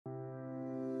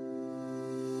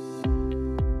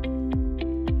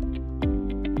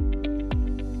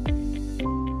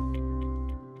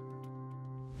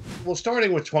Well,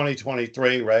 starting with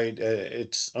 2023, right?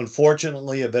 It's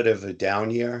unfortunately a bit of a down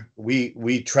year.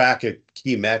 We track a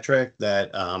key metric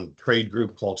that trade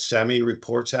group called Semi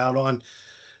reports out on.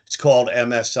 It's called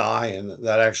MSI, and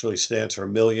that actually stands for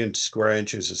million square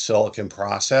inches of silicon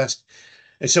processed.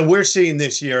 And so we're seeing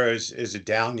this year as a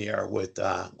down year with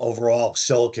overall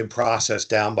silicon process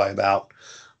down by about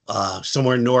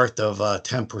somewhere north of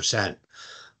 10%.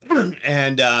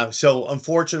 And so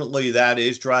unfortunately, that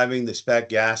is driving the spec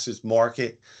gases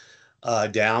market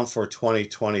down for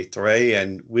 2023,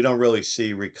 and we don't really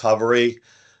see recovery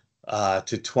to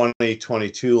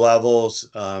 2022 levels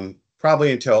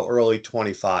probably until early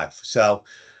 25. So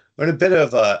we're in a bit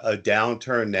of a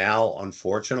downturn now,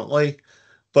 unfortunately.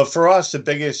 But for us, the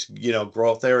biggest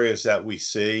growth areas that we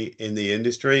see in the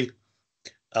industry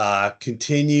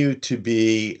continue to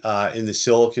be in the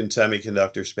silicon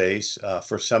semiconductor space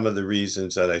for some of the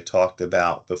reasons that I talked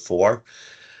about before.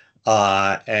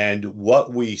 And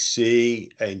what we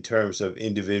see in terms of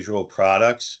individual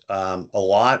products, a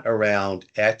lot around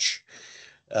etch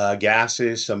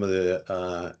gases, some of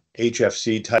the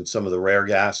HFC type, some of the rare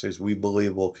gases we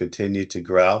believe will continue to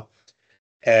grow,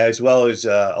 as well as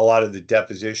a lot of the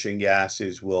deposition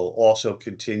gases will also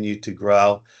continue to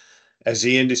grow as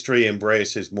the industry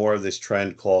embraces more of this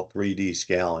trend called 3D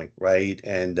scaling, right?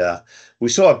 And we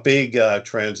saw a big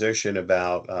transition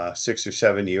about 6 or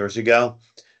 7 years ago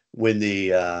when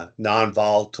the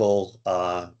non-volatile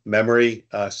memory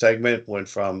segment went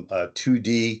from a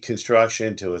 2D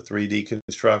construction to a 3D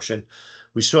construction.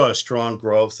 We saw a strong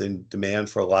growth in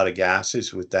demand for a lot of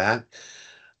gases with that.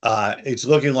 It's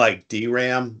looking like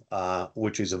DRAM,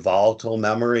 which is a volatile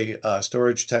memory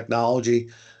storage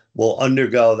technology, will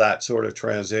undergo that sort of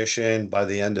transition by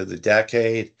the end of the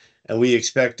decade. And we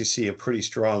expect to see a pretty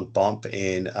strong bump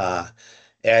in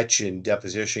etch and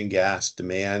deposition gas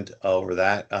demand over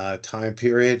that time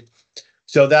period.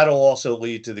 So that'll also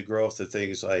lead to the growth of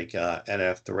things like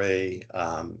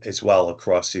NF3 as well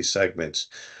across these segments.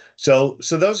 So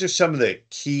those are some of the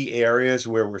key areas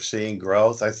where we're seeing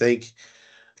growth. I think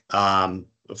from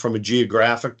a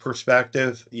geographic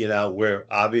perspective, we're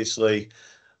obviously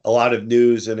a lot of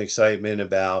news and excitement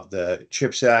about the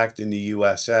CHIPS Act in the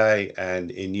USA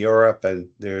and in Europe, and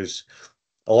there's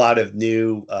a lot of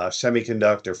new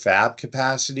semiconductor fab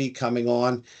capacity coming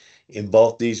on in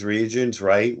both these regions,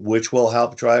 right, which will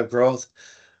help drive growth.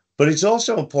 But it's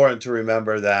also important to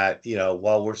remember that,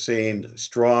 while we're seeing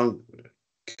strong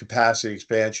capacity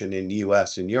expansion in the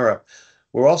US and Europe,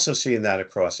 we're also seeing that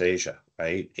across Asia,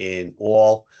 right, in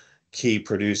all key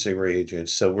producing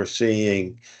regions. So we're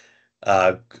seeing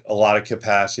a lot of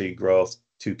capacity growth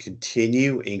to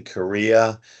continue in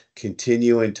Korea,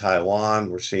 continue in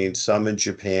Taiwan. We're seeing some in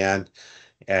Japan,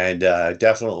 and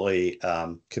definitely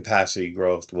capacity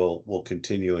growth will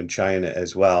continue in China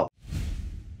as well.